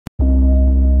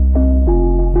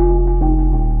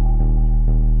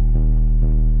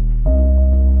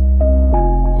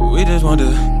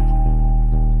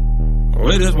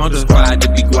We just want the squad to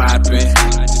be guapping.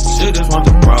 She just want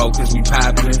the bro cause we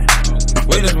poppin'.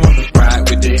 We just want the sprite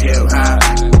with the hip hop.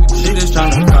 She just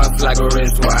tryna cuff like a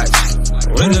wristwatch.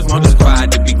 We just want the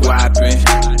squad to be guapping.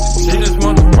 She just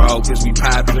want the bro cause we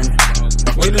poppin'.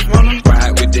 We just want the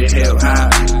sprite with the hip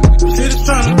hop. She just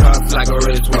tryna cuff like a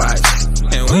wristwatch.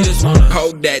 And we just wanna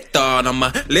hold that thought, I'm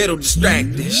a little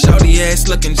distracted. Shorty ass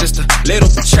looking just a little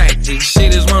protracted. She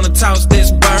just wanna toss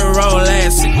this bird roll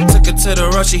acid. Took her to the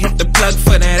road, she hit the plug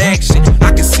for that action.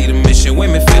 I can see the mission,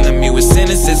 women filling me with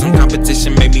cynicism.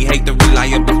 Competition made me hate the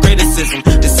reliable criticism.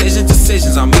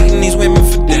 Decisions, I'm eating these women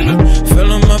for dinner. Fill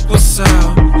them up with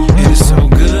salt, it is so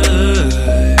good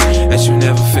that you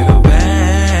never feel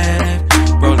bad.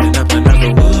 Rolling up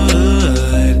another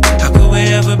wood, how could we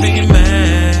ever be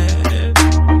mad?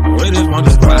 We just want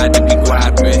the squad to be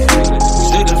guapping.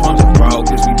 She just want the bro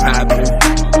cause we poppin'.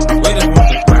 We just want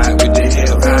the sprite with the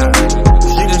hip hop.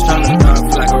 She just tryna cuff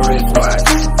like a wristwatch.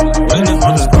 We just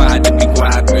want the squad to be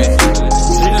guapping.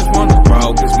 She just want the bro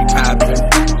cause we poppin'.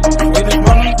 We just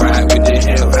want the sprite with the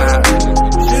hip hop.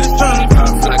 She just tryna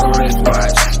cuff like a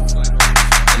wristwatch.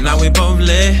 And now we both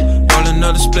lit, roll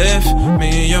another spliff. Me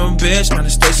and your bitch, now the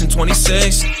station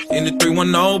 26. In the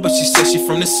 310, but she said she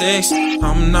from the 6.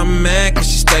 I'm not mad, cause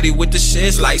she steady with the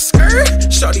shits like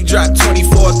skirt. Shorty dropped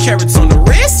 24 carats on the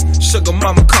wrist. Sugar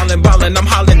mama calling, ballin', I'm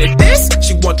hollering at this.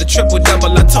 She want the triple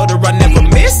double, I told her I never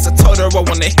miss. I told her I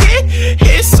wanna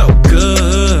hit so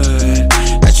good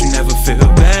that you never feel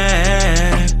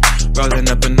bad. Rolling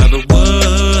up another wood.